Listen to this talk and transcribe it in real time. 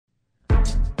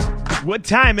What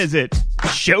time is it?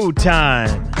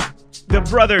 Showtime. The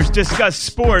brothers discuss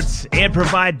sports and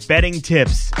provide betting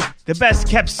tips. The best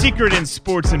kept secret in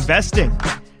sports investing.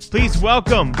 Please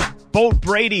welcome Bolt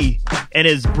Brady and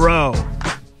his bro.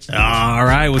 All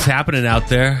right, what's happening out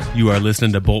there? You are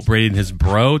listening to Bolt Brady and his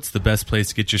bro. It's the best place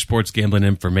to get your sports gambling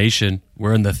information.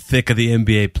 We're in the thick of the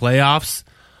NBA playoffs.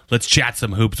 Let's chat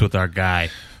some hoops with our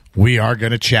guy. We are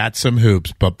going to chat some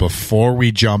hoops, but before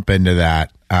we jump into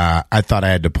that, I thought I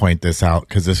had to point this out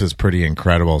because this is pretty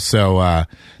incredible. So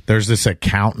there's this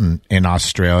accountant in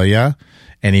Australia,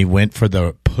 and he went for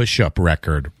the push-up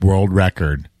record, world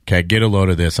record. Okay, get a load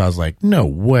of this. I was like, no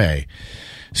way.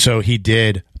 So he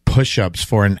did push-ups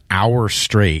for an hour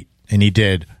straight, and he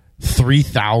did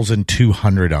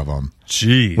 3,200 of them.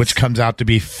 Jeez. Which comes out to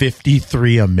be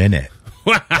 53 a minute.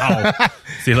 Wow.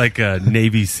 Is he like a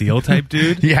Navy SEAL type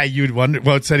dude? Yeah, you'd wonder.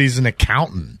 Well, it said he's an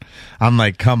accountant. I'm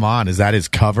like, come on. Is that his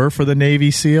cover for the Navy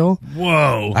SEAL?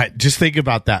 Whoa. Just think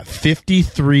about that.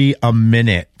 53 a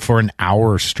minute for an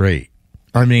hour straight.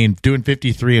 I mean, doing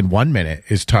 53 in 1 minute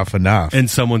is tough enough. And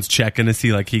someone's checking to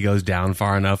see like he goes down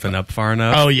far enough and up far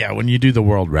enough. Oh, yeah. When you do the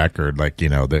world record, like, you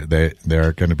know,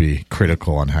 they're going to be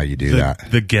critical on how you do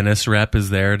that. The Guinness rep is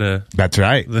there to... That's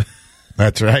right.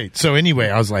 That's right. So anyway,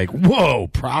 I was like, whoa,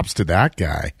 props to that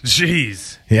guy.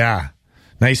 Jeez. Yeah.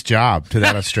 Nice job to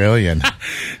that Australian.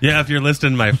 Yeah, if you're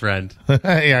listening, my friend.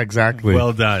 Yeah, exactly.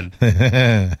 Well done.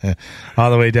 All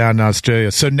the way down to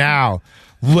Australia. So now,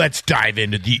 let's dive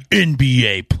into the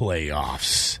NBA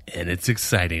playoffs. And it's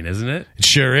exciting, isn't it? It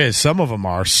sure is. Some of them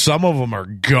are. Some of them are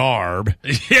garb.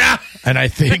 Yeah. And I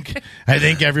think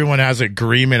everyone has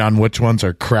agreement on which ones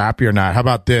are crappy or not. How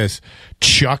about this?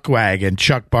 Chuck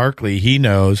Barkley, he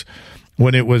knows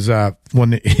when it was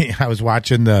when I was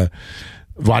watching them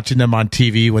on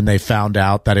TV when they found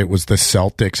out that it was the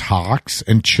Celtics Hawks,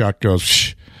 and Chuck goes,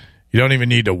 Shh, you don't even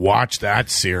need to watch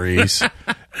that series.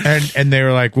 and they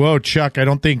were like, whoa, Chuck, I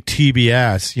don't think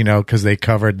TBS, you know, because they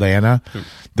covered Atlanta,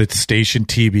 the station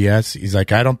TBS. He's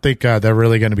like, I don't think they're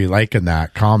really going to be liking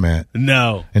that comment.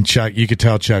 No. And Chuck, you could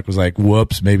tell Chuck was like,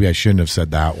 whoops, maybe I shouldn't have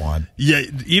said that one. Yeah,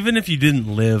 even if you didn't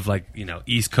live like, you know,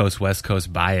 East Coast, West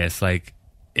Coast bias, like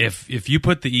if you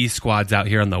put the East squads out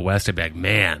here on the West, I'd be like,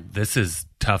 man, this is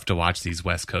tough to watch these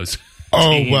West Coast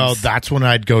teams. Well, that's when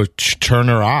I'd go turn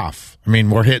her off. I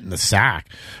mean, we're hitting the sack,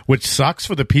 which sucks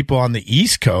for the people on the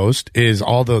East Coast is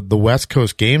all the West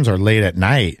Coast games are late at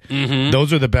night. Mm-hmm.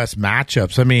 Those are the best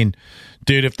matchups. I mean,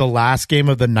 dude, if the last game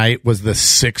of the night was the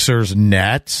Sixers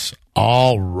Nets,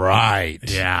 all right.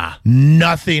 Yeah.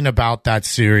 Nothing about that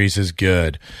series is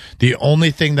good. The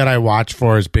only thing that I watch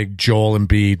for is big Joel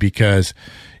Embiid because,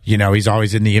 you know, he's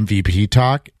always in the MVP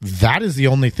talk. That is the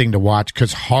only thing to watch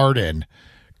because Harden,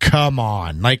 come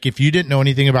on. Like, if you didn't know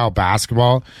anything about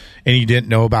basketball and you didn't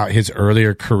know about his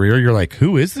earlier career, you're like,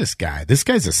 who is this guy? This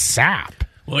guy's a sap.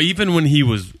 Well, even when he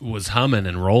was humming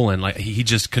and rolling, like he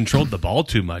just controlled the ball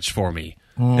too much for me.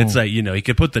 It's like, you know, he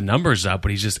could put the numbers up,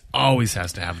 but he just always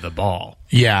has to have the ball.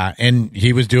 Yeah, and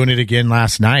he was doing it again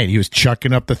last night. He was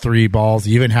chucking up the three balls.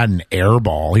 He even had an air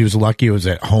ball. He was lucky it was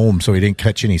at home, so he didn't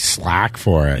catch any slack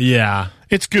for it. Yeah.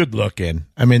 It's good looking.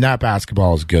 I mean, that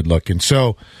basketball is good looking.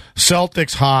 So,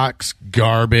 Celtics, Hawks,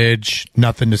 garbage.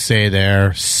 Nothing to say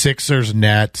there. Sixers,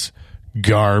 Nets,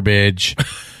 garbage.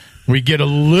 We get a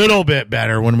little bit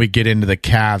better when we get into the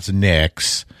Cavs,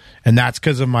 Knicks. And that's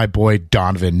because of my boy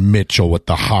Donovan Mitchell with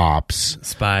the hops.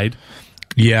 Spied.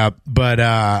 Yeah,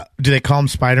 but do they call him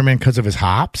Spider-Man because of his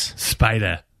hops?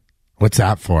 Spider. What's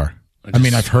that for? I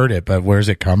mean, I've heard it, but where's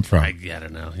it come from? I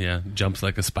don't know. Yeah, jumps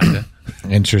like a spider.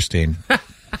 Interesting.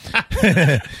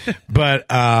 But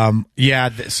yeah,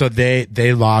 so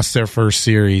they lost their first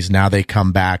series. Now they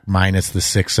come back minus the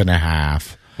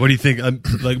 6.5. What do you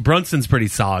think? Like Brunson's pretty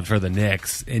solid for the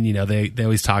Knicks, and you know they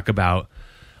always talk about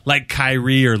like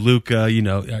Kyrie or Luka. You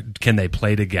know, can they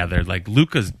play together? Like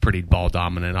Luka's pretty ball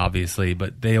dominant, obviously,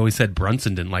 but they always said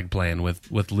Brunson didn't like playing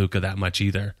with Luka that much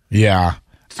either. Yeah.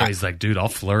 So he's like, dude, I'll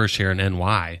flourish here in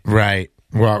NY. Right.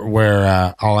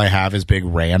 Where all I have is Big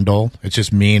Randall. It's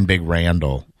just me and Big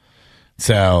Randall.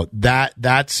 So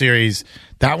that series,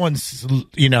 that one's,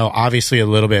 you know, obviously a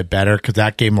little bit better because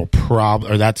that game will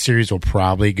that series will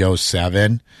probably go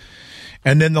 7.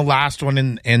 And then the last one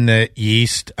in the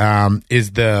East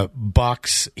is the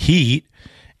Bucks Heat.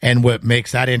 And what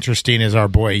makes that interesting is our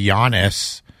boy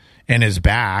Giannis and his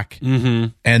back. Mm-hmm.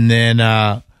 And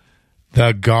then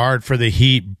the guard for the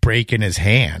Heat breaking his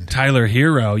hand. Tyler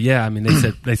Hero, yeah. I mean,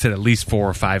 they said at least 4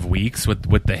 or 5 weeks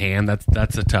with the hand.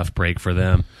 That's a tough break for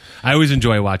them. I always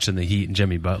enjoy watching the Heat and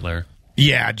Jimmy Butler.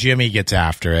 Yeah, Jimmy gets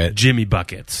after it. Jimmy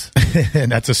Buckets.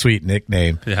 And that's a sweet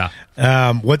nickname. Yeah.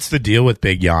 What's the deal with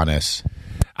Big Giannis?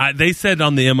 They said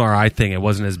on the MRI thing it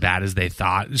wasn't as bad as they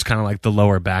thought. It's kind of like the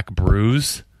lower back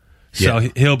bruise. So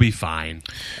he'll be fine.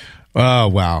 Oh,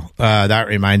 wow. That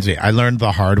reminds me. I learned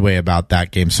the hard way about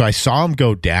that game. So I saw him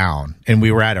go down, and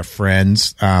we were at a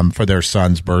friend's for their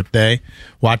son's birthday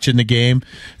watching the game.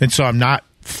 And so I'm not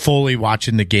fully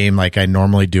watching the game like I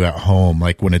normally do at home,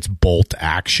 like when it's bolt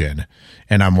action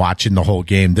and I'm watching the whole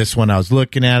game. This one I was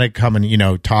looking at it, coming,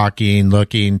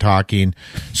 talking.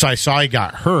 So I saw he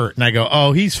got hurt and I go,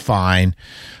 oh, he's fine.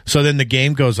 So then the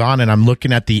game goes on and I'm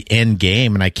looking at the end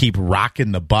game and I keep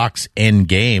rocking the Bucks end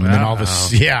game. And then all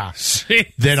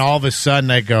of a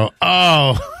sudden I go,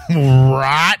 oh,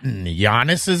 rotten.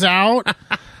 Giannis is out.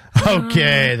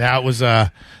 Okay,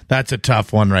 that's a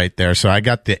tough one right there. So I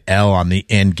got the L on the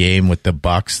end game with the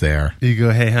Bucks there. You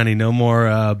go, hey honey, no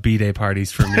more B-Day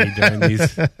parties for me during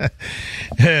these.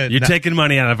 You're taking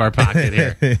money out of our pocket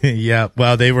here. Yeah,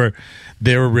 well they were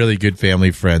really good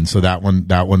family friends, so that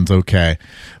one's okay.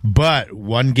 But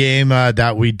one game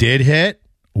that we did hit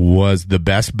was the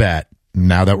best bet.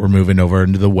 Now that we're moving over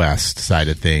into the West side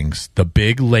of things, the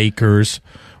big Lakers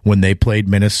when they played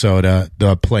Minnesota,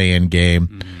 the play-in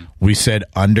game, we said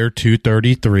under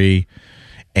 233,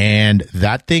 and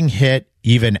that thing hit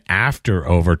even after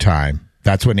overtime.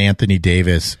 That's when Anthony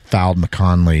Davis fouled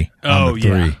McConley on the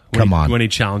three. Yeah. When he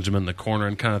challenged him in the corner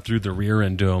and kind of threw the rear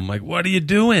into him. Like, what are you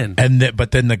doing? But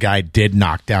then the guy did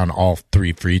knock down all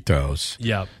 3 free throws.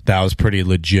 Yep. That was pretty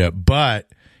legit. But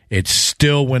it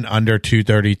still went under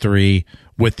 233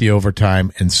 with the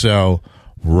overtime. And so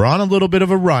we're on a little bit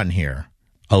of a run here.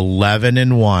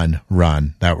 11-1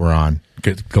 run that we're on,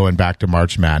 going back to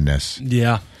March Madness.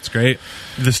 Yeah, it's great.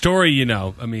 The story,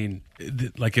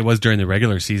 like it was during the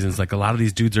regular seasons, like a lot of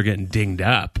these dudes are getting dinged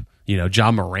up.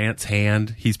 Ja Morant's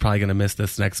hand, he's probably going to miss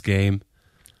this next game.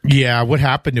 Yeah, what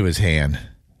happened to his hand?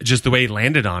 Just the way he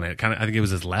landed on it. I think it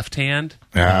was his left hand.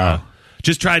 Oh.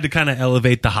 Just tried to kind of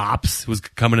elevate the hops, was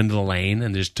coming into the lane,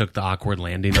 and just took the awkward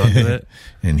landing onto it.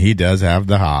 And he does have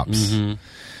the hops. Mm-hmm.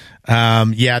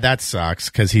 Yeah, that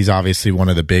sucks because he's obviously one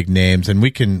of the big names, and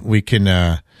we can.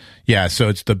 So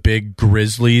it's the big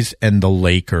Grizzlies and the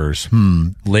Lakers.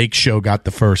 Lake Show got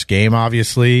the first game,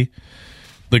 obviously.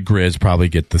 The Grizz probably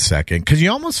get the second because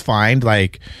you almost find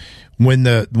like when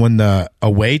the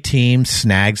away team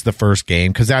snags the first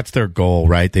game, because that's their goal,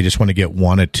 right? They just want to get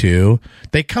 1 or 2.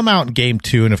 They come out in game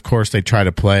 2, and of course they try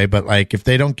to play, but like if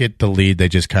they don't get the lead, they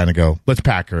just kind of go, "Let's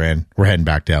pack her in. We're heading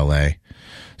back to LA."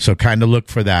 So kind of look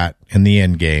for that in the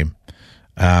end game.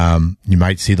 You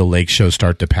might see the Lake Show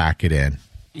start to pack it in.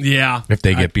 Yeah, if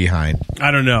they get behind. I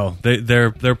don't know.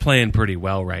 They're playing pretty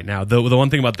well right now. The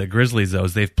one thing about the Grizzlies though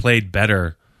is they've played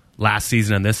better last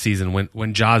season and this season.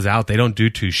 When Ja's out, they don't do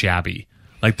too shabby.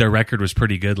 Like their record was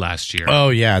pretty good last year. Oh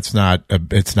yeah, it's not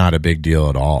a big deal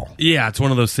at all. Yeah, it's one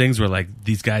of those things where like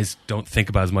these guys don't think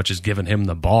about as much as giving him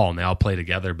the ball, and they all play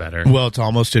together better. Well, it's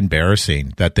almost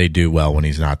embarrassing that they do well when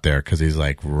he's not there because he's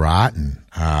like rotten.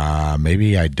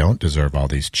 Maybe I don't deserve all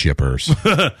these chippers.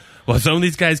 Well, some of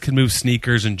these guys can move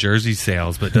sneakers and jersey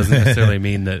sales, but it doesn't necessarily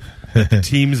mean that the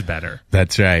team's better.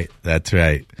 That's right.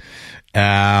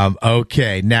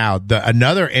 Okay, now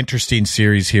another interesting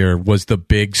series here was the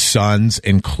big Suns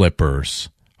and Clippers.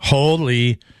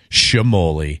 Holy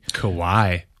shamoly.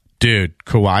 Kawhi. Dude,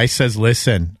 Kawhi says,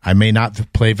 listen, I may not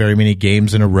play very many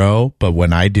games in a row, but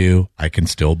when I do, I can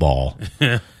still ball.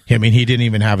 I mean, he didn't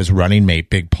even have his running mate,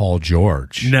 Big Paul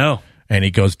George. No. And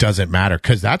he goes, doesn't matter,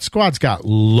 because that squad's got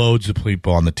loads of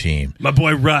people on the team. My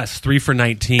boy Russ, 3 for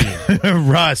 19.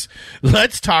 Russ.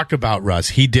 Let's talk about Russ.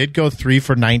 He did go 3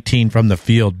 for 19 from the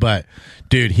field, but,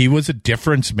 dude, he was a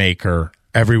difference maker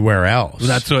everywhere else.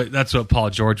 That's what Paul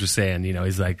George was saying.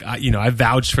 He's like, I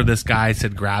vouched for this guy. I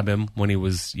said grab him when he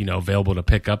was, available to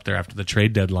pick up there after the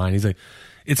trade deadline. He's like,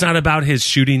 it's not about his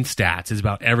shooting stats. It's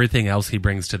about everything else he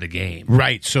brings to the game.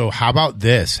 Right. So how about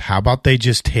this? How about they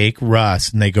just take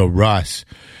Russ and they go, Russ,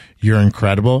 you're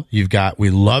incredible.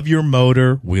 We love your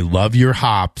motor. We love your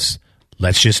hops.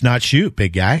 Let's just not shoot,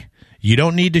 big guy. You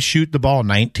don't need to shoot the ball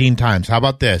 19 times. How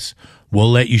about this?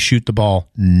 We'll let you shoot the ball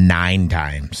 9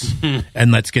 times.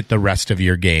 And let's get the rest of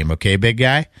your game. Okay, big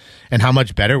guy? And how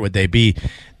much better would they be?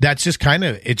 that's just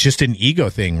it's just an ego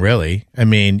thing, really. I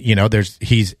mean,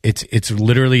 it's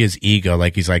literally his ego.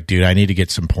 Like, he's like, dude, I need to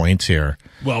get some points here.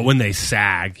 Well, when they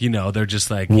sag, they're just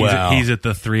like, he's at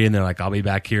the 3, and they're like, I'll be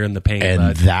back here in the paint.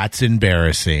 And that's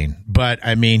embarrassing. But,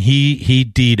 I mean, he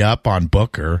D'd up on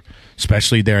Booker,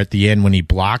 especially there at the end when he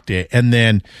blocked it. And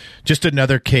then just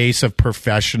another case of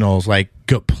professionals, like,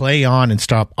 go play on and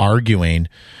stop arguing.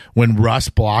 When Russ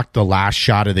blocked the last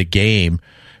shot of the game,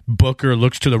 Booker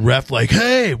looks to the ref like,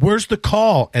 hey, where's the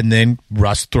call? And then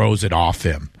Russ throws it off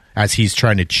him as he's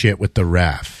trying to chit with the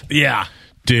ref. Yeah.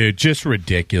 Dude, just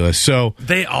ridiculous. So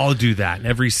they all do that in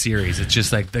every series. It's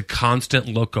just like the constant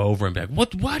look over and be like,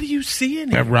 what do you see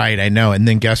in here? Right, I know. And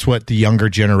then guess what the younger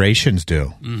generations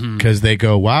do? Because they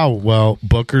go, wow, well,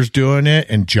 Booker's doing it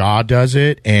and Ja does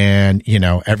it and,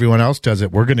 everyone else does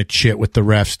it. We're going to chit with the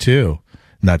refs too.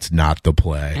 And that's not the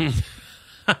play.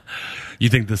 You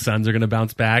think the Suns are going to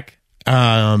bounce back?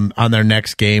 On their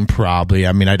next game, probably.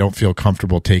 I mean, I don't feel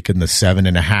comfortable taking the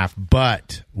 7.5.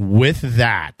 But with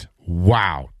that,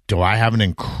 wow, do I have an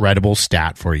incredible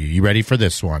stat for you. You ready for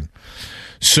this one?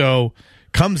 So,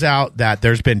 comes out that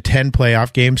there's been 10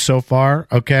 playoff games so far,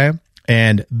 okay?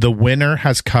 And the winner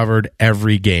has covered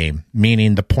every game,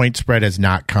 meaning the point spread has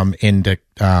not come into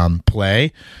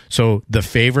play. So, the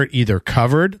favorite either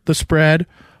covered the spread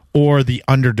or the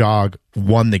underdog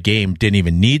won the game, didn't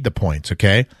even need the points,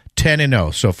 okay?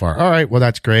 10-0 so far. All right, well,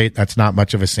 that's great. That's not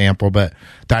much of a sample, but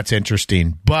that's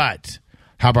interesting. But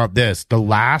how about this? The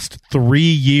last 3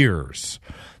 years,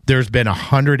 there's been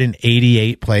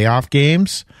 188 playoff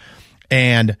games,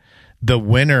 and the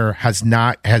winner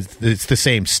it's the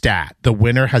same stat. The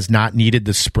winner has not needed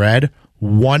the spread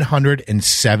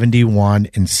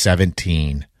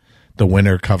 171-17. The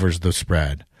winner covers the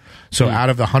spread. So out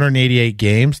of the 188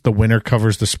 games, the winner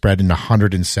covers the spread in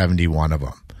 171 of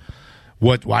them.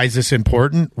 Why is this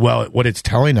important? Well, what it's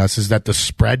telling us is that the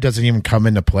spread doesn't even come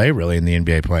into play really in the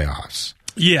NBA playoffs.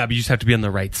 Yeah, but you just have to be on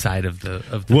the right side of the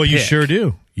Well, pick. you sure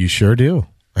do. You sure do.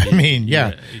 I mean,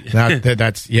 yeah.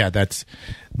 That's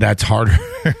harder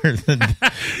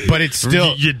but it's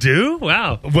still You do?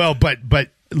 Wow. Well, but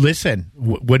listen,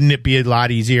 wouldn't it be a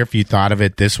lot easier if you thought of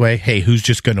it this way? Hey, who's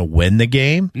just going to win the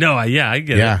game? No, I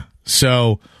get it. Yeah.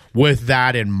 So with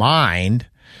that in mind,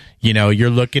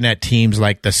 you're looking at teams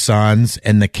like the Suns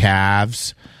and the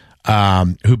Cavs,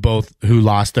 who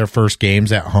lost their first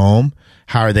games at home.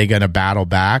 How are they going to battle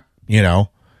back?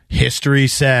 History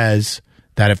says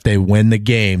that if they win the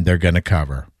game, they're going to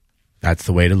cover. That's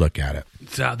the way to look at it.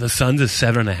 So the Suns is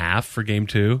 7.5 for game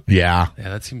 2. Yeah. Yeah,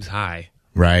 that seems high.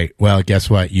 Right. Well, guess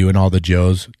what? You and all the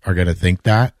Joes are going to think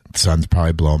that. Suns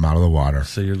probably blow them out of the water.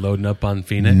 So you're loading up on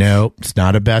Phoenix? Nope. It's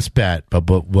not a best bet, but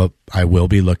I will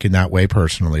be looking that way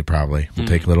personally, probably. We'll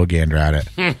take a little gander at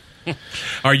it.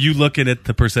 Are you looking at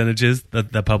the percentages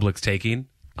that the public's taking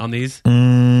on these?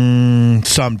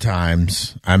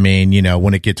 Sometimes. I mean,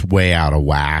 when it gets way out of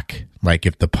whack, like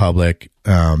if the public,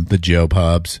 the Joe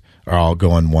pubs are all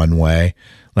going one way,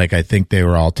 like I think they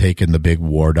were all taking the big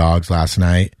War Dogs last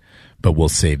night. But we'll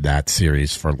save that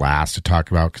series for last to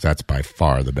talk about because that's by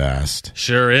far the best.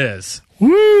 Sure is.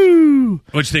 Woo!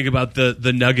 What'd you think about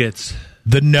the Nuggets?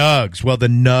 The Nugs. Well, the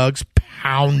Nugs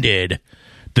pounded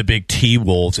the big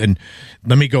T-Wolves. And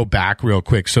let me go back real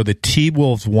quick. So the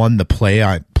T-Wolves won the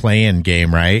play-in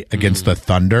game, right, against the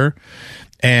Thunder.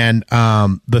 And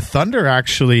the Thunder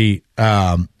actually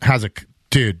has a...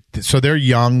 Dude, so they're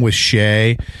young with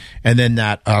Shea. And then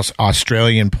that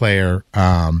Australian player,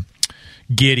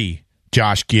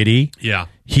 Josh Giddey. Yeah.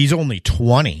 He's only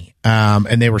 20.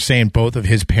 And they were saying both of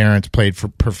his parents played for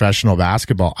professional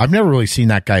basketball. I've never really seen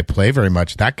that guy play very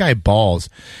much. That guy balls.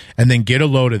 And then get a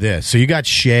load of this. So you got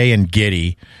Shea and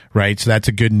Giddey, right? So that's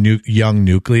a good young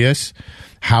nucleus.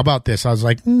 How about this? I was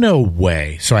like, no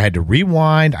way. So I had to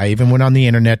rewind. I even went on the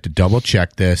internet to double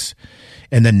check this.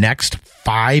 In the next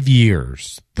 5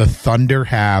 years, the Thunder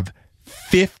have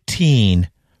 15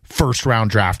 first-round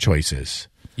draft choices.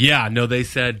 Yeah, no, they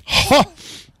said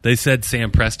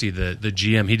Sam Presti, the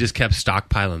GM, he just kept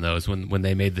stockpiling those when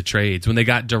they made the trades. When they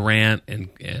got Durant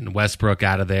and Westbrook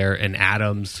out of there and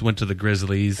Adams went to the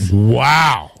Grizzlies.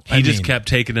 Wow. He just kept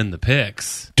taking in the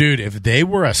picks. Dude, if they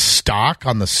were a stock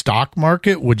on the stock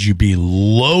market, would you be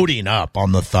loading up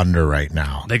on the Thunder right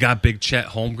now? They got big Chet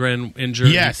Holmgren injured.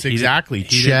 Yes, exactly.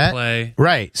 He Chet, didn't play.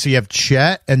 Right. So you have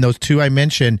Chet and those two I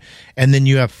mentioned, and then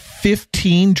you have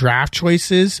 15 draft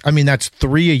choices. I mean, that's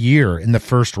 3 a year in the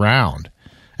first round.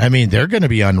 I mean, they're going to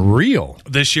be unreal.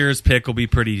 This year's pick will be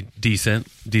pretty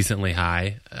decently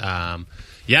high.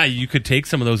 Yeah, you could take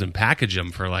some of those and package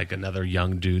them for like another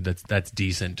young dude that's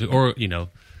decent, or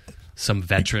some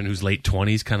veteran who's late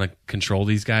 20s kind of control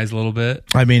these guys a little bit.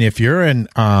 I mean, if you're in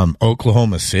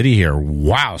Oklahoma City here,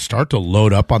 wow, start to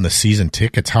load up on the season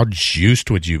tickets. How juiced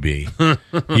would you be?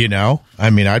 You know? I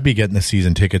mean, I'd be getting the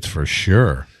season tickets for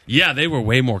sure. Yeah, they were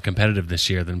way more competitive this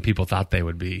year than people thought they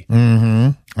would be.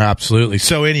 Absolutely.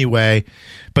 So anyway,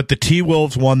 but the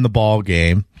T-Wolves won the ball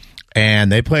game,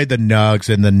 and they played the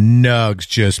Nugs, and the Nugs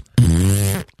just,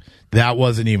 that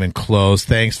wasn't even close.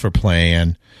 Thanks for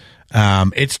playing.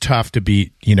 It's tough to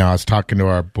beat, you know, I was talking to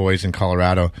our boys in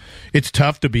Colorado. It's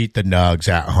tough to beat the Nugs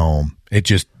at home. It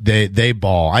just, they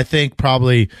ball. I think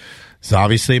probably, it's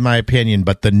obviously my opinion,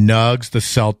 but the Nugs, the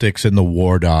Celtics, and the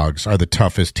War Dogs are the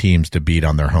toughest teams to beat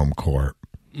on their home court.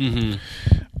 And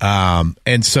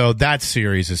so that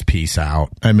series is peace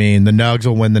out. I mean, the Nugs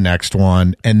will win the next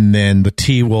one, and then the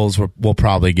T-Wolves will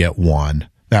probably get one.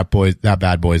 That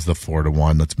bad boy's the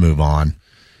 4-1. Let's move on.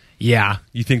 Yeah.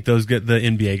 You think the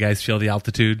NBA guys feel the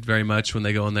altitude very much when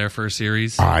they go in there for a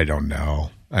series? I don't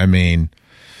know. I mean,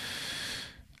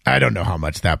 I don't know how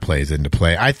much that plays into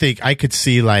play. I think I could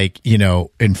see, like, you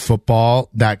know, in football,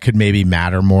 that could maybe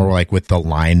matter more, like with the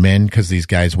linemen, because these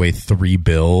guys weigh 3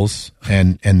 bills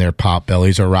and their pot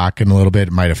bellies are rocking a little bit.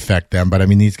 It might affect them. But I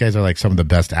mean, these guys are like some of the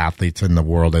best athletes in the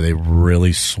world. Are they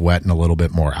really sweating a little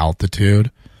bit more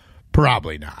altitude?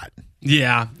 Probably not.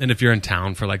 Yeah, and if you're in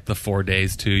town for like the 4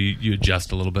 days too, you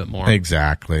adjust a little bit more.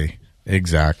 Exactly.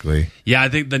 Yeah, I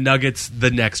think the Nuggets,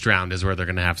 the next round is where they're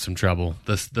going to have some trouble.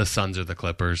 The Suns or the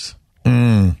Clippers.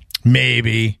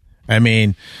 Maybe. I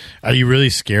mean, are you really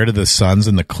scared of the Suns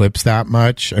and the Clips that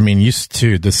much? I mean,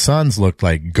 the Suns looked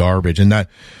like garbage. And that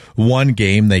one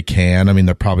game they can, I mean,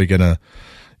 they're probably going to,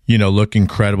 you know, look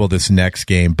incredible this next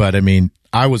game. But, I mean,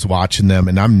 I was watching them,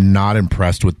 and I'm not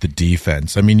impressed with the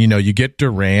defense. I mean, you know, you get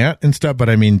Durant and stuff, but,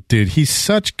 I mean, dude, he's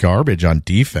such garbage on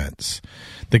defense.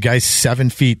 The guy's 7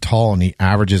 feet tall, and he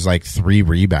averages like 3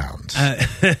 rebounds.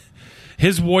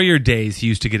 His Warrior days, he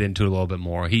used to get into it a little bit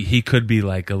more. He could be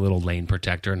like a little lane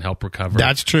protector and help recover.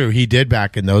 That's true. He did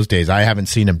back in those days. I haven't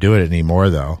seen him do it anymore,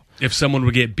 though. If someone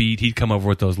would get beat, he'd come over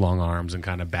with those long arms and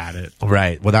kind of bat it.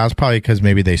 Right. Well, that was probably because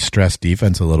maybe they stressed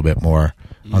defense a little bit more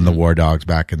on the War Dogs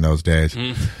back in those days.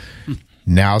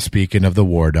 Now, speaking of the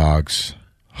War Dogs,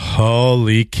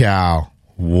 holy cow.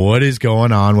 What is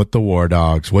going on with the War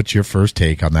Dogs? What's your first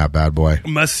take on that bad boy?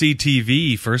 Must-see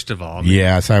TV, first of all.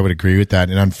 Yes, I would agree with that.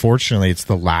 And unfortunately, it's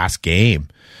the last game.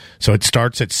 So it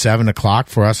starts at 7 o'clock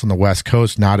for us on the West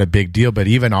Coast. Not a big deal. But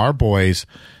even our boys,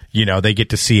 you know, they get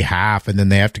to see half, and then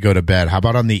they have to go to bed. How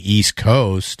about on the East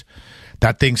Coast?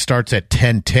 That thing starts at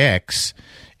 10 ticks.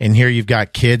 And here you've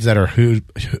got kids that are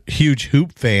huge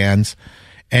hoop fans.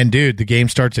 And, dude, the game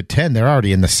starts at 10. They're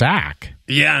already in the sack.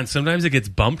 Yeah, and sometimes it gets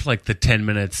bumped like the 10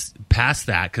 minutes past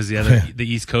that because the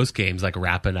East Coast game's like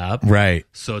wrapping up. Right.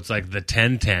 So it's like the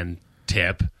 10-10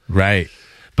 tip. Right.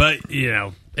 But, you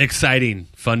know, exciting,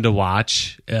 fun to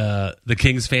watch. The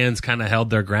Kings fans kind of held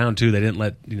their ground, too. They didn't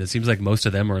let, you know, it seems like most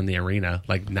of them are in the arena,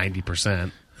 like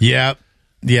 90%. Yep,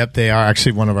 they are.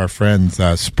 Actually, one of our friends,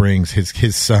 Springs,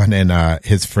 his son and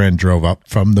his friend drove up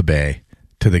from the Bay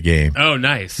to the game. Oh,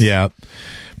 nice. Yeah.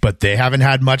 But they haven't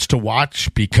had much to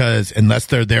watch because unless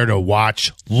they're there to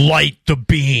watch Light the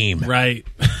Beam. Right.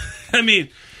 I mean,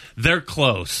 they're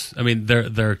close. I mean,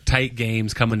 they're tight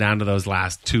games coming down to those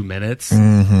last 2 minutes.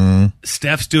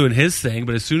 Steph's doing his thing,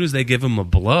 but as soon as they give him a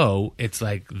blow, it's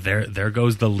like there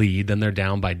goes the lead. Then they're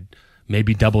down by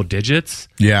maybe double digits.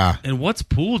 Yeah. And what's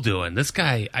Poole doing? This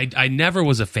guy, I never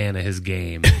was a fan of his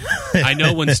game. I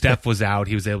know when Steph was out,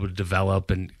 he was able to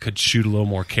develop and could shoot a little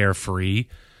more carefree.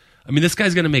 I mean, this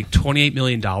guy's going to make $28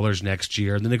 million next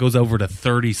year, and then it goes over to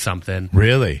 30-something.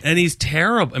 Really? And he's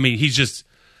terrible. I mean, he's just,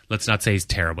 let's not say he's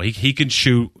terrible. He can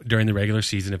shoot during the regular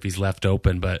season if he's left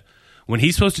open, but when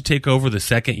he's supposed to take over the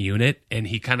second unit and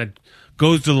he kind of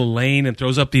goes to the lane and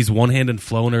throws up these one-handed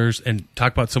floaters and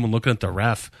talk about someone looking at the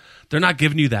ref, they're not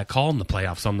giving you that call in the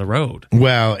playoffs on the road.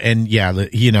 Well, and yeah,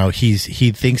 you know, he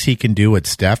thinks he can do what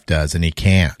Steph does, and he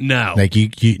can't. No. Like,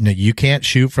 you can't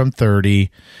shoot from 30.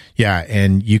 Yeah,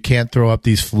 and you can't throw up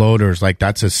these floaters. Like,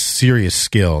 that's a serious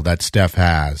skill that Steph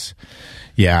has.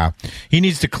 Yeah. He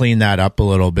needs to clean that up a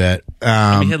little bit. He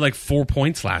had like 4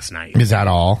 points last night. Is that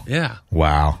all? Yeah.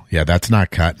 Wow. Yeah, that's not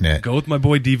cutting it. Go with my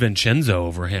boy DiVincenzo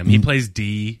over him. He plays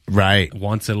D. Right.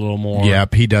 Wants it a little more.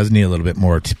 Yep, he does need a little bit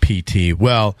more PT.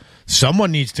 Well,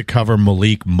 someone needs to cover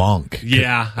Malik Monk.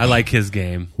 Yeah, I like his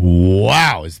game.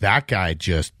 Wow, is that guy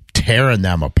just tearing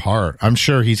them apart? I'm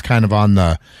sure he's kind of on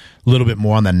the little bit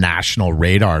more on the national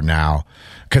radar now,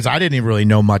 because I didn't even really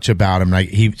know much about him. Like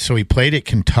he played at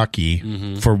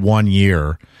Kentucky for 1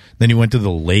 year, then he went to the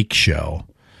Lake Show,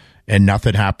 and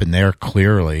nothing happened there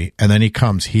clearly. And then he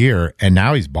comes here, and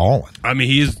now he's balling. I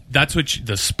mean, that's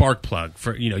the spark plug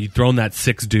for, you throw in that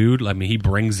 6 dude. I mean, he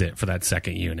brings it for that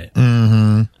second unit.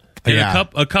 Mm-hmm. And Yeah.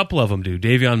 a couple of them do.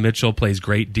 Davion Mitchell plays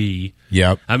great D.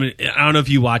 Yep. I mean, I don't know if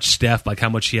you watch Steph, like how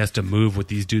much he has to move with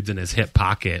these dudes in his hip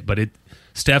pocket, but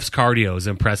Steph's cardio is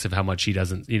impressive. How much he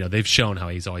doesn't. They've shown how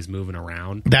he's always moving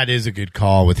around. That is a good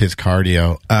call with his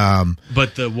cardio.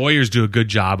 But the Warriors do a good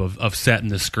job of setting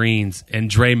the screens, and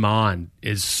Draymond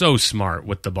is so smart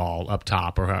with the ball up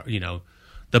top, or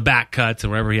the back cuts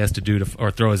and whatever he has to do or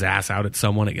throw his ass out at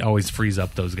someone. It always frees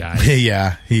up those guys.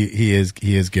 Yeah, he is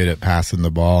good at passing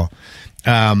the ball.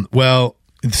 Well,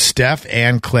 Steph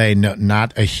and Clay,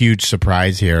 not a huge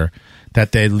surprise here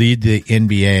that they lead the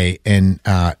NBA in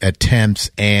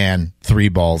attempts and 3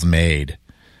 balls made.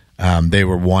 They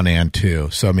were 1 and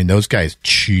 2. So, I mean, those guys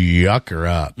chuck her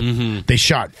up. Mm-hmm. They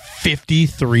shot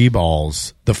 53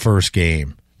 balls the first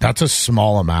game. That's a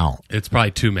small amount. It's probably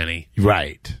too many.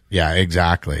 Right. Yeah,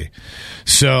 exactly.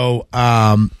 So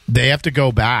they have to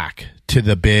go back to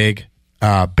the big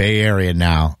Bay Area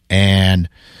now. And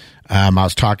I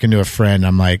was talking to a friend.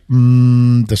 I'm like,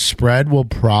 the spread will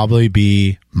probably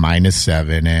be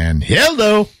 -7. And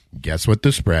hello, guess what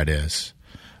the spread is?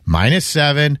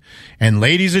 -7. And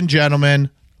ladies and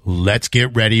gentlemen, let's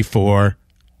get ready for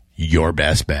your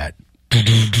best bet.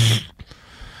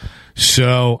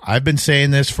 So I've been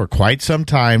saying this for quite some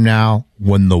time now.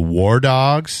 When the War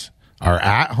Dogs are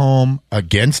at home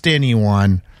against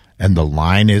anyone and the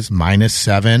line is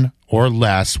 -7 or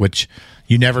less, which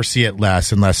you never see it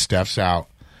less unless Steph's out,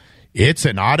 it's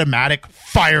an automatic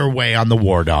fire away on the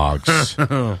War Dogs.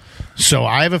 So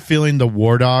I have a feeling the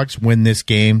War Dogs win this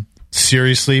game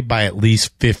seriously by at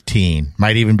least 15.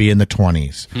 Might even be in the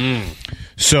 20s.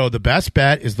 So the best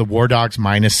bet is the War Dogs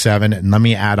 -7. And let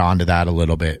me add on to that a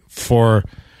little bit.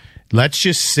 Let's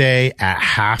just say at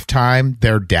halftime,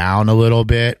 they're down a little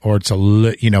bit, or it's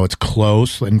it's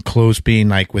close, and close being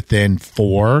like within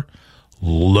 4.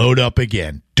 Load up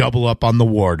again. Double up on the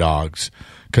War Dogs,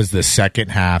 because the second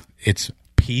half, it's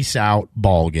peace out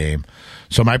ball game.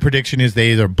 So my prediction is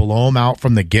they either blow them out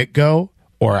from the get-go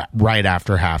or right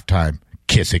after halftime.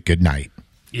 Kiss it goodnight.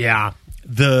 Yeah.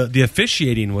 The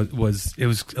officiating was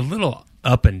a little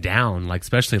up and down, like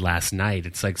especially last night.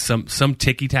 It's like some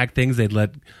ticky-tack things they'd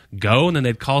let go, and then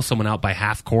they'd call someone out by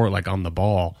half court, like on the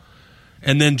ball.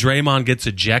 And then Draymond gets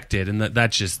ejected, and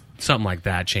that's just something like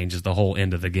that changes the whole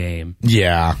end of the game.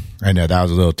 Yeah, I know. That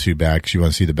was a little too bad because you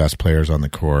want to see the best players on the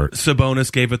court.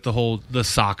 Sabonis gave it the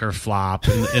soccer flop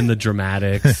and the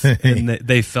dramatics, and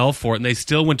they fell for it, and they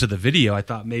still went to the video. I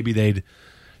thought maybe they'd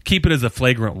keep it as a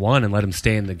flagrant 1 and let him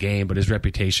stay in the game, but his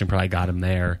reputation probably got him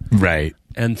there. Right.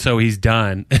 And so he's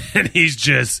done, and he's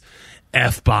just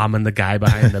F-bombing the guy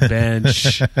behind the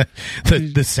bench.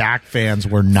 The SAC fans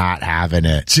were not having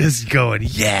it. Just going,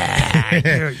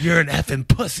 yeah, you're an effing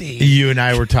pussy. You and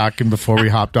I were talking before we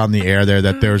hopped on the air there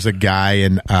that there was a guy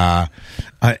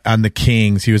on the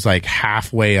Kings. He was like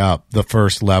halfway up the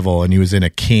first level, and he was in a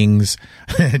Kings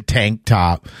tank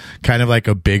top, kind of like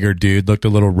a bigger dude, looked a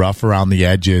little rough around the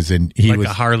edges, and he was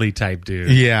a Harley type dude.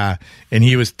 Yeah, and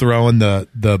he was throwing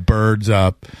the birds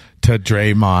up to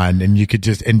Draymond, and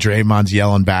Draymond's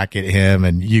yelling back at him,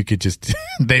 and you could just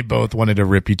they both wanted to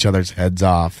rip each other's heads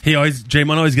off.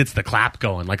 Draymond always gets the clap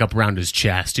going, like up around his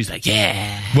chest. He's like,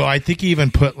 yeah. Well, I think he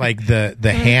even put like the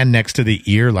hand next to the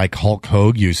ear, like Hulk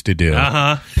Hogan used to do.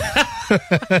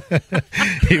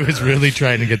 He was really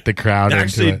trying to get the crowd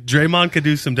Actually, into it. Draymond could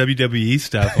do some WWE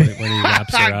stuff when he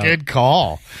wraps her up. Good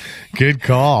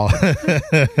call.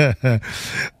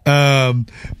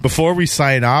 Before we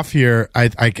sign off here,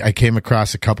 I came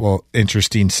across a couple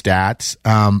interesting stats.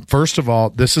 First of all,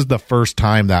 this is the first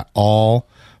time that all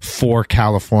 4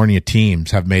 California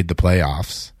teams have made the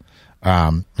playoffs.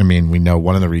 I mean, we know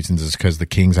one of the reasons is because the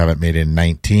Kings haven't made it in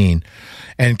 19.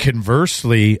 And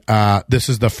conversely, this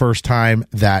is the first time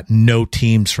that no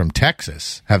teams from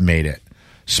Texas have made it.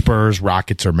 Spurs,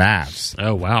 Rockets, or Mavs.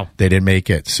 Oh, wow. They didn't make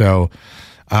it. So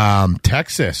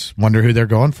Texas, wonder who they're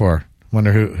going for.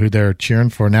 Wonder who they're cheering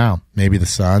for now. Maybe the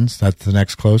Suns. That's the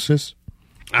next closest.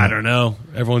 I don't know.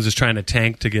 Everyone's just trying to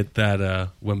tank to get that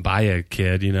Wembanyama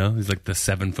kid, He's like the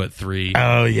 7'3".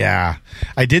 Oh, yeah.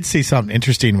 I did see something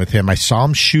interesting with him. I saw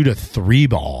him shoot a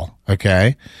 3-ball,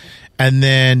 okay? And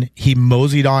then he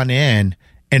moseyed on in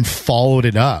and followed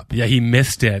it up. Yeah, he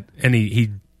missed it, and he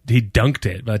dunked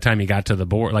it by the time he got to the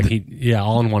board. Like,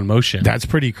 all in one motion. That's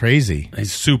pretty crazy.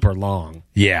 He's super long.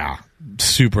 Yeah,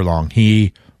 super long.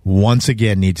 He, once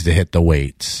again, needs to hit the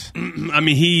weights. I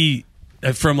mean,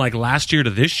 from like last year to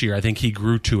this year, I think he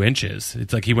grew 2 inches.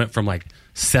 It's like he went from like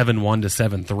 7'1" to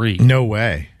 7'3". No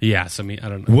way. Yeah, so I mean, I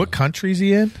don't know. What country is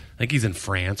he in? I think he's in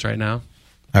France right now.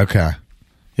 Okay.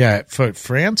 Yeah, for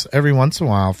France, every once in a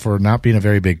while, for not being a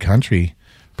very big country,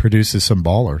 produces some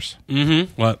ballers.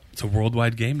 Mm-hmm. Well, it's a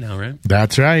worldwide game now, right?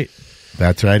 That's right.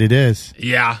 That's right, it is.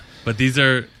 Yeah, but these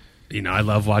are, I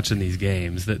love watching these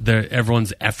games.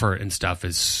 Everyone's effort and stuff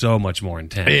is so much more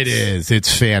intense. It is.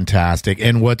 It's fantastic.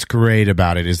 And what's great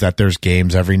about it is that there's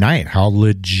games every night. How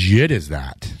legit is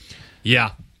that?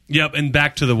 Yeah. Yep, and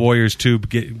back to the Warriors, too,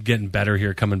 getting better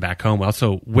here, coming back home.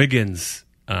 Also, Wiggins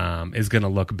is going to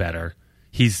look better.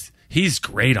 He's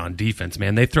great on defense,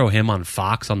 man. They throw him on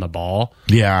Fox on the ball.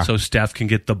 Yeah. So Steph can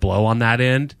get the blow on that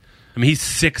end. I mean, he's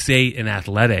 6'8" and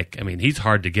athletic. I mean, he's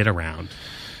hard to get around.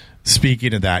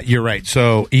 Speaking of that, you're right.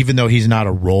 So even though he's not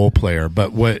a role player,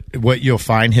 but what you'll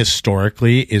find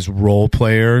historically is role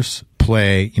players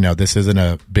play, this isn't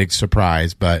a big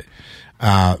surprise, but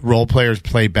role players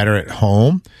play better at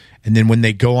home. And then when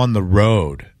they go on the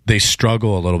road, they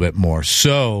struggle a little bit more.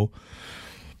 So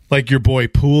like your boy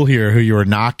Poole here, who you were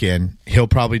knocking, he'll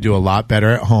probably do a lot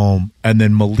better at home. And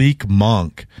then Malik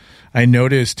Monk, I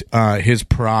noticed his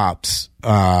props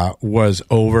was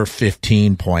over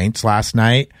 15 points last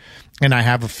night. And I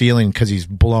have a feeling because he's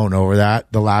blown over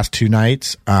that the last 2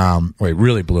 nights. He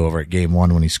really blew over at game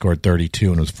 1 when he scored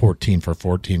 32 and was 14 for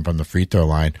 14 from the free throw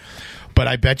line. But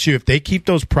I bet you if they keep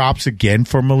those props again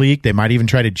for Malik, they might even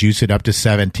try to juice it up to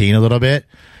 17 a little bit.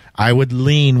 I would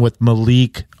lean with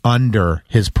Malik under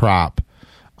his prop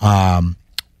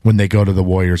when they go to the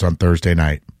Warriors on Thursday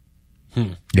night.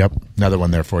 Yep, another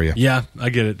one there for you. Yeah, I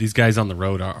get it. These guys on the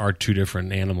road are 2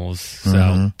 different animals.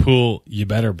 So, Poole, you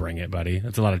better bring it, buddy.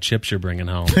 That's a lot of chips you're bringing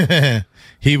home.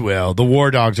 He will. The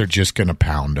War Dogs are just going to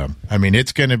pound him. I mean,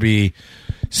 it's going to be,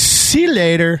 see you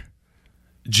later.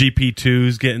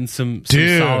 GP2's getting some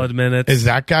solid minutes. Is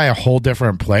that guy a whole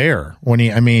different player?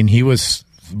 He was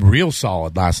real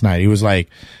solid last night. He was like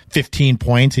 15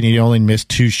 points and he only missed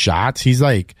 2 shots. He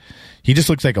just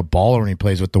looks like a baller when he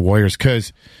plays with the Warriors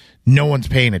because no one's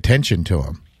paying attention to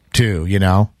him too,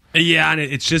 Yeah, and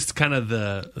it's just kind of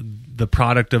the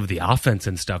product of the offense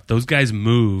and stuff. Those guys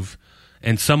move,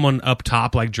 and someone up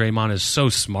top like Draymond is so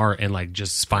smart and like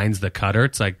just finds the cutter.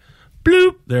 It's like,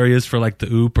 bloop, there he is for like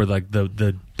the oop or like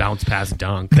the bounce pass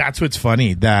dunk. That's what's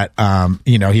funny that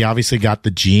he obviously got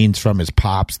the genes from his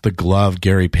pops, the glove,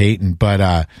 Gary Payton,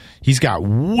 but he's got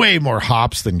way more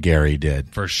hops than Gary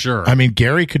did. For sure. I mean,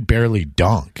 Gary could barely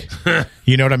dunk.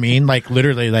 You know what I mean? Like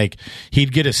literally, like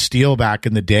he'd get a steal back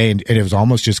in the day and it was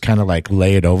almost just kind of like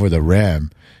lay it over the rim.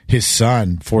 His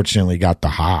son fortunately got the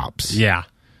hops. Yeah.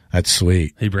 That's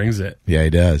sweet. He brings it. Yeah,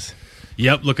 he does.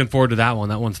 Yep, looking forward to that one.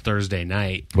 That one's Thursday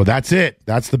night. Well, that's it.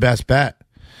 That's the best bet.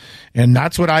 And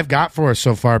that's what I've got for us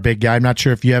so far, big guy. I'm not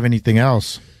sure if you have anything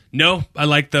else. No, I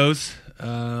like those.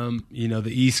 The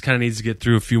East kind of needs to get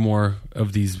through a few more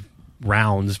of these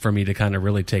rounds for me to kind of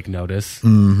really take notice.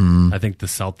 Mm-hmm. I think the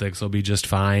Celtics will be just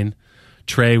fine.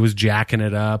 Trey was jacking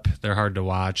it up. They're hard to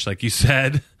watch, like you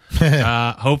said.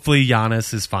 Hopefully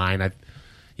Giannis is fine.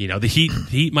 The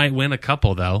Heat might win a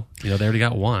couple, though. They already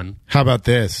got one. How about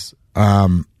this?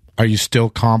 Are you still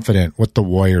confident with the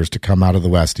Warriors to come out of the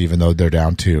West, even though they're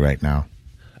down 2 right now?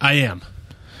 I am.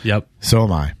 Yep. So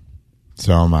am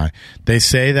I. They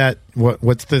say that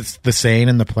what's the saying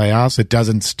in the playoffs? It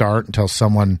doesn't start until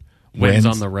someone wins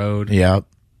on the road. Yep.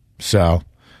 So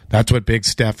that's what Big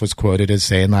Steph was quoted as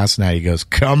saying last night. He goes,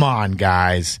 "Come on,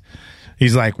 guys."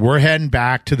 He's like, "We're heading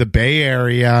back to the Bay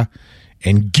Area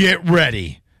and get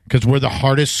ready." Because we're the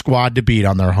hardest squad to beat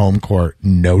on their home court,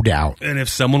 no doubt. And if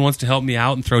someone wants to help me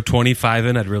out and throw 25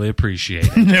 in, I'd really appreciate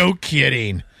it. No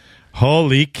kidding.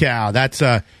 Holy cow. That's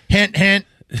a hint.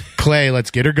 Clay,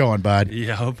 let's get her going, bud.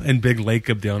 Yep. And Big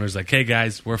Lacob, the owner's like, "Hey,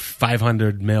 guys, we're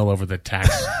 $500 mil over the tax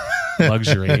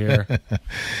luxury here."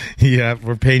 Yeah,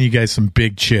 we're paying you guys some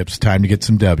big chips. Time to get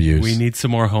some W's. We need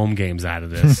some more home games out of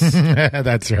this.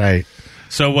 That's right.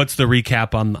 So what's the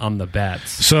recap on the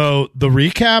bets? So the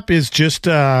recap is just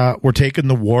we're taking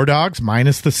the War Dogs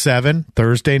minus the 7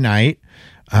 Thursday night.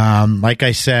 Like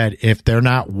I said, if they're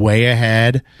not way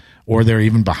ahead or they're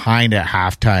even behind at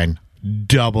halftime,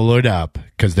 double it up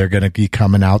because they're going to be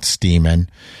coming out steaming.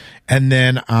 And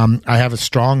then I have a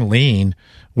strong lean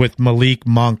with Malik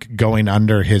Monk going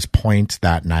under his points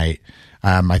that night.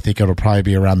 I think it'll probably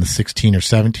be around the 16 or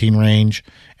 17 range,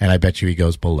 and I bet you he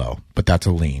goes below. But that's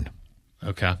a lean.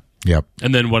 Okay. Yep.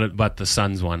 And then what about the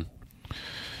Suns one?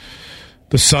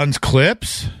 The Suns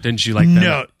Clips? Didn't you like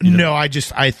that? No.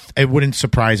 It wouldn't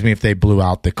surprise me if they blew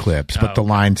out the Clips, but the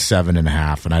line's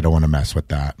 7.5, and I don't want to mess with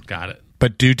that. Got it.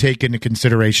 but do take into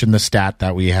consideration the stat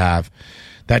that we have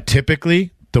that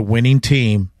typically the winning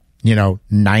team,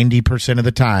 90% of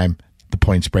the time, the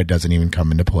point spread doesn't even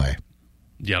come into play.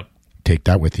 Yep. Take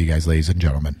that with you guys, ladies and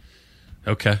gentlemen.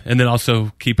 Okay. And then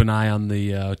also keep an eye on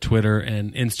the Twitter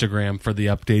and Instagram for the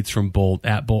updates from Bolt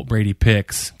at Bolt Brady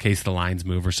Picks in case the lines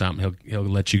move or something. He'll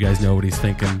let you guys know what he's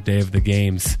thinking day of the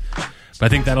games. But I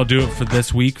think that'll do it for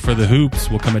this week for the Hoops.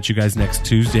 We'll come at you guys next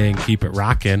Tuesday and keep it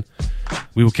rocking.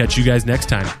 We will catch you guys next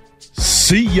time.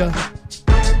 See ya.